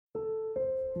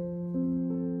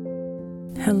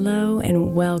Hello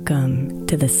and welcome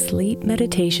to the Sleep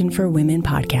Meditation for Women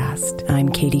podcast. I'm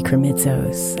Katie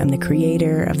Kremitzos. I'm the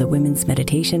creator of the Women's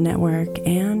Meditation Network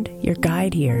and your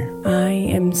guide here. I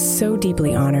am so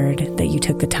deeply honored that you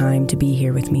took the time to be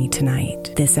here with me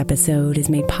tonight. This episode is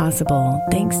made possible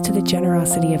thanks to the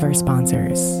generosity of our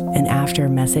sponsors. And after a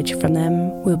message from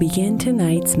them, we'll begin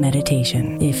tonight's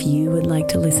meditation. If you would like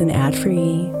to listen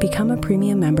ad-free, become a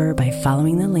premium member by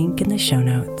following the link in the show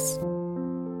notes.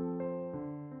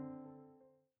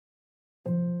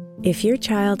 If your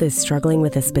child is struggling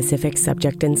with a specific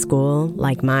subject in school,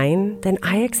 like mine, then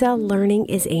IXL Learning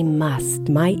is a must.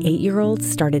 My 8-year-old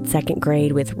started second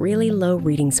grade with really low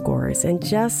reading scores and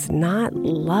just not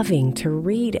loving to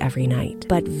read every night.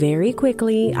 But very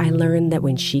quickly, I learned that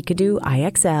when she could do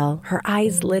IXL, her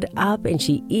eyes lit up and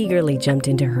she eagerly jumped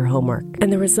into her homework.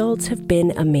 And the results have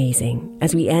been amazing.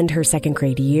 As we end her second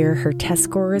grade year, her test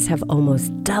scores have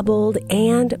almost doubled,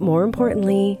 and more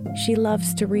importantly, she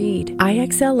loves to read.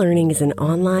 IXL Learning is an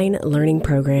online learning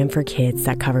program for kids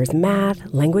that covers math,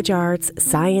 language arts,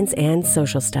 science, and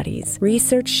social studies.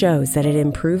 Research shows that it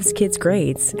improves kids'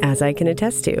 grades, as I can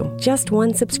attest to. Just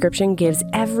one subscription gives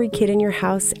every kid in your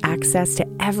house access to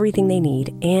everything they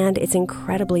need, and it's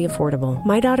incredibly affordable.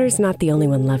 My daughter's not the only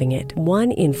one loving it.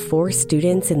 1 in 4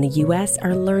 students in the U.S.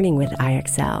 are learning with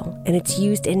IXL, and it's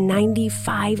used in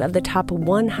 95 of the top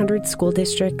 100 school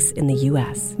districts in the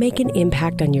U.S. Make an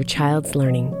impact on your child's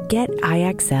learning. Get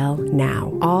IXL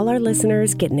now. All our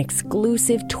listeners get an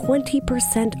exclusive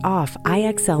 20% off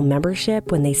IXL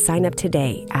membership when they sign up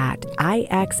today at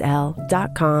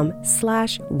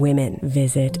IXL.com/women.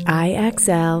 Visit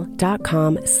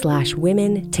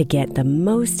IXL.com/women to get the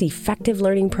most effective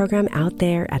learning program out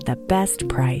there at the best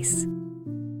price.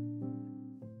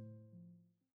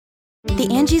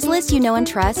 The Angie's List you know and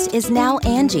trust is now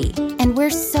Angie, and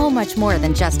we're so much more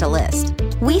than just a list.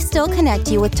 We still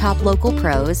connect you with top local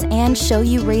pros and show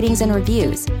you ratings and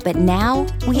reviews, but now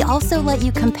we also let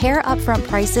you compare upfront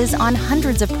prices on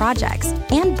hundreds of projects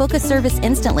and book a service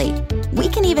instantly. We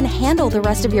can even handle the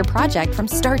rest of your project from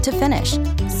start to finish.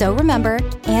 So remember,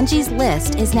 Angie's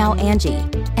List is now Angie,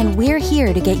 and we're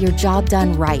here to get your job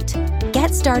done right.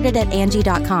 Get started at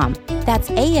Angie.com. That's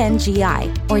ANGI,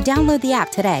 or download the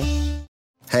app today.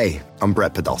 Hey, I'm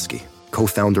Brett Podolsky,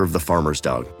 co-founder of The Farmer's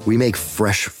Dog. We make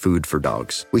fresh food for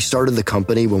dogs. We started the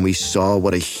company when we saw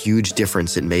what a huge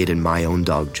difference it made in my own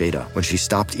dog, Jada, when she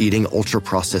stopped eating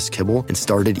ultra-processed kibble and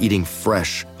started eating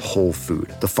fresh, whole food.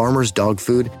 The Farmer's Dog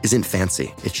food isn't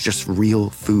fancy. It's just real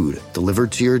food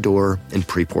delivered to your door in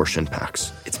pre-portioned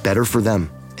packs. It's better for them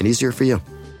and easier for you.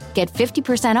 Get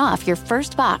 50% off your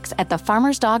first box at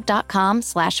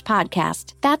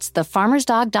thefarmersdog.com/podcast. That's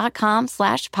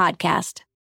thefarmersdog.com/podcast.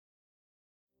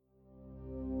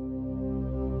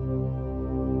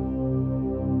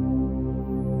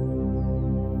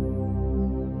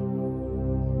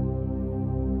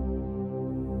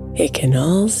 It can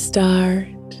all start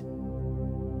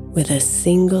with a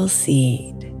single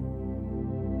seed.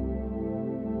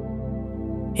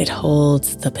 It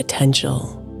holds the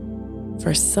potential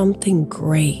for something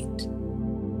great.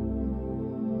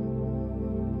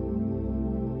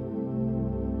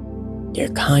 Your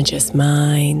conscious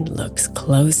mind looks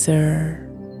closer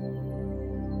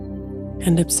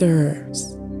and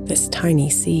observes this tiny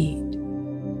seed.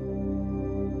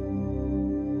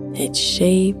 Its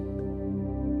shape,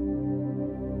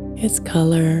 its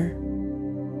color,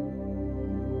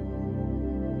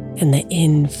 and the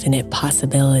infinite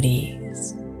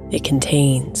possibilities it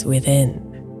contains within.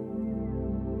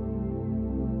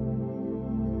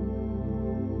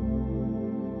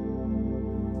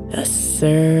 A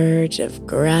surge of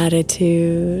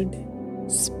gratitude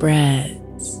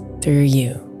spreads through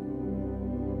you,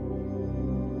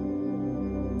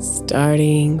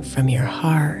 starting from your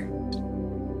heart,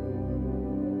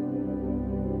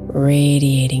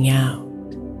 radiating out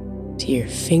to your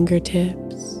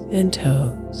fingertips and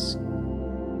toes.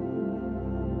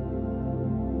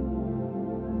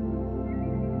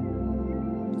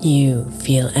 You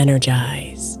feel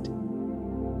energized,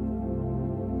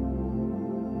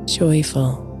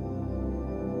 joyful,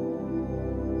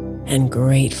 and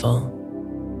grateful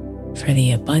for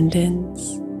the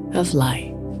abundance of life.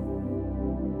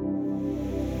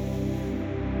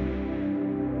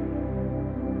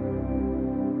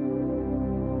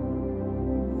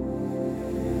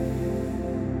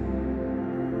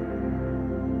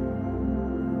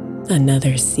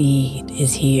 Another seed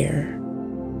is here.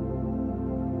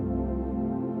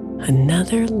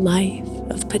 Another life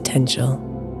of potential.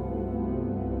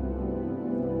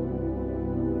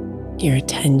 Your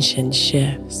attention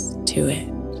shifts to it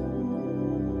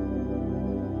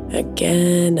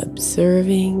again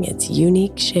observing its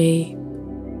unique shape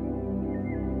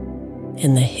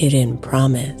and the hidden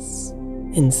promise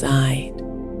inside.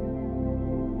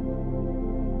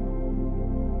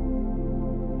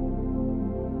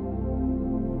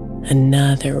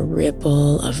 Another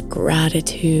ripple of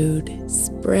gratitude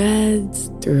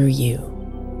spreads through you,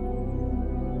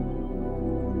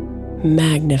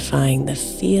 magnifying the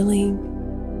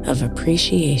feeling of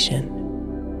appreciation.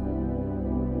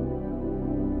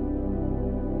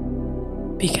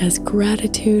 Because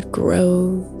gratitude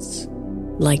grows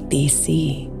like these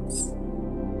seeds.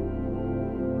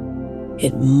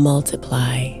 It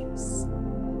multiplies,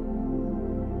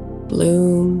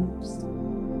 blooms,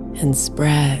 and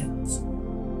spreads.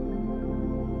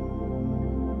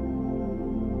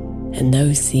 And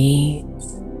those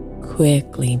seeds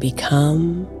quickly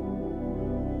become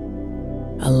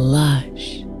a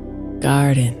lush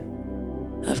garden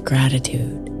of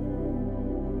gratitude,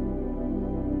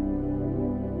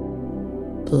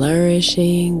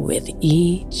 flourishing with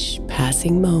each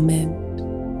passing moment,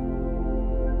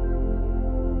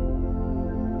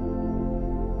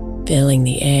 filling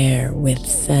the air with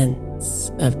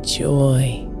scents of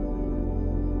joy,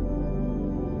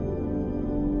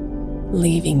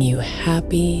 leaving you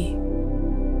happy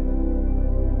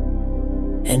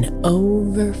and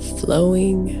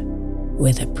overflowing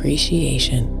with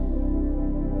appreciation.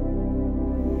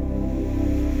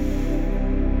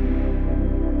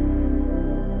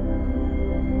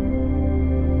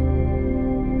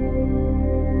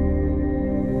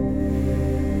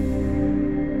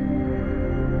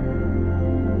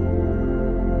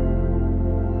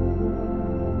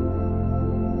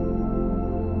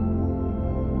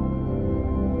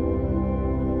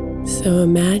 So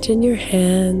imagine your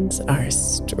hands are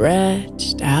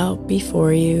stretched out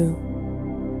before you,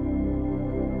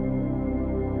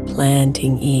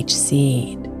 planting each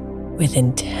seed with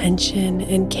intention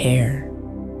and care,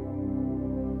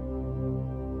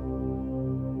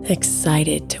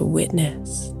 excited to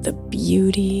witness the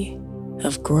beauty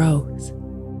of growth.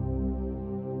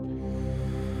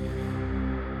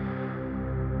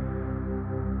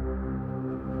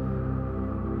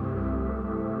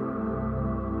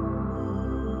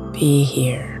 Be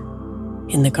here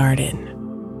in the garden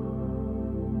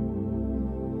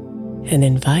and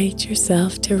invite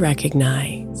yourself to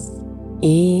recognize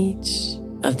each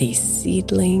of these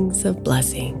seedlings of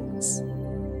blessings.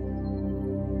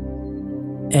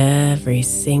 Every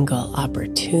single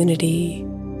opportunity,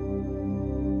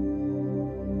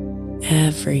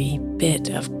 every bit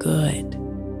of good,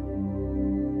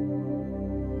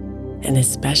 and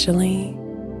especially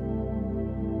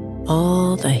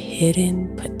all the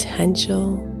hidden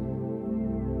potential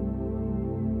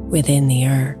within the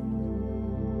earth.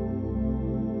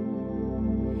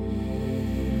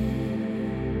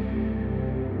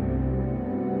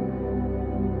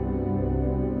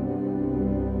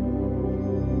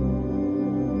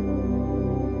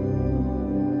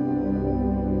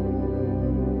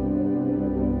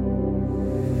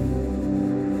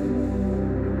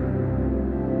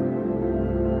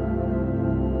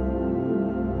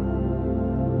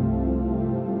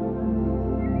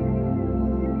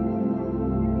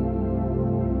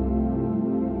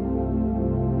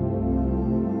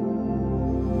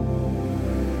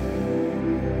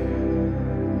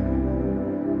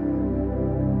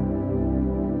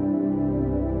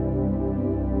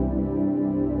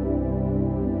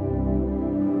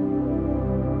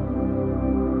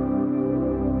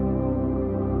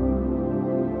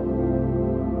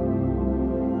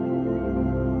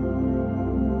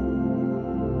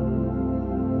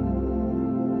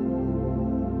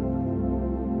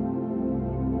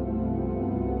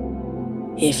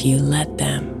 If you let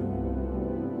them,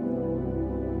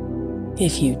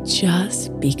 if you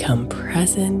just become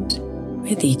present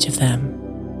with each of them,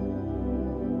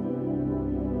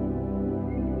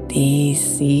 these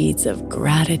seeds of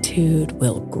gratitude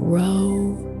will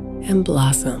grow and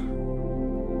blossom,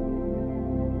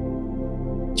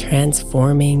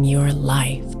 transforming your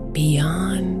life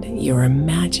beyond your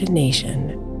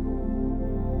imagination.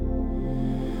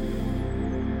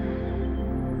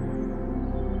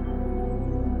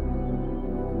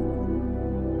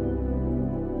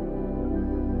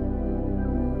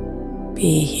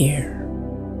 Be here,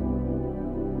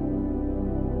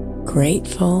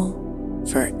 grateful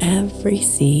for every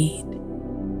seed,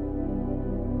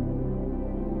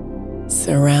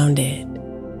 surrounded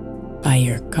by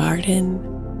your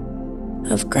garden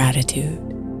of gratitude.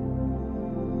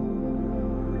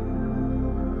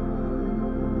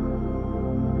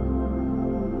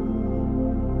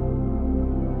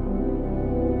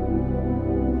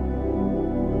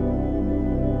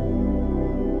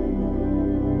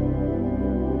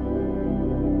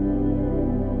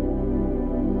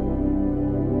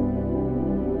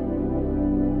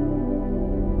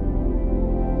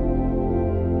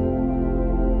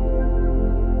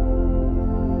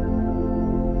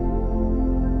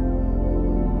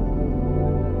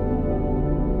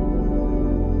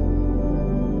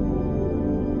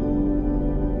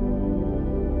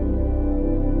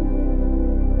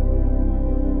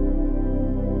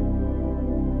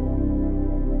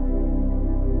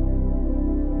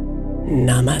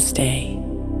 Namaste.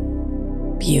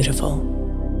 Beautiful.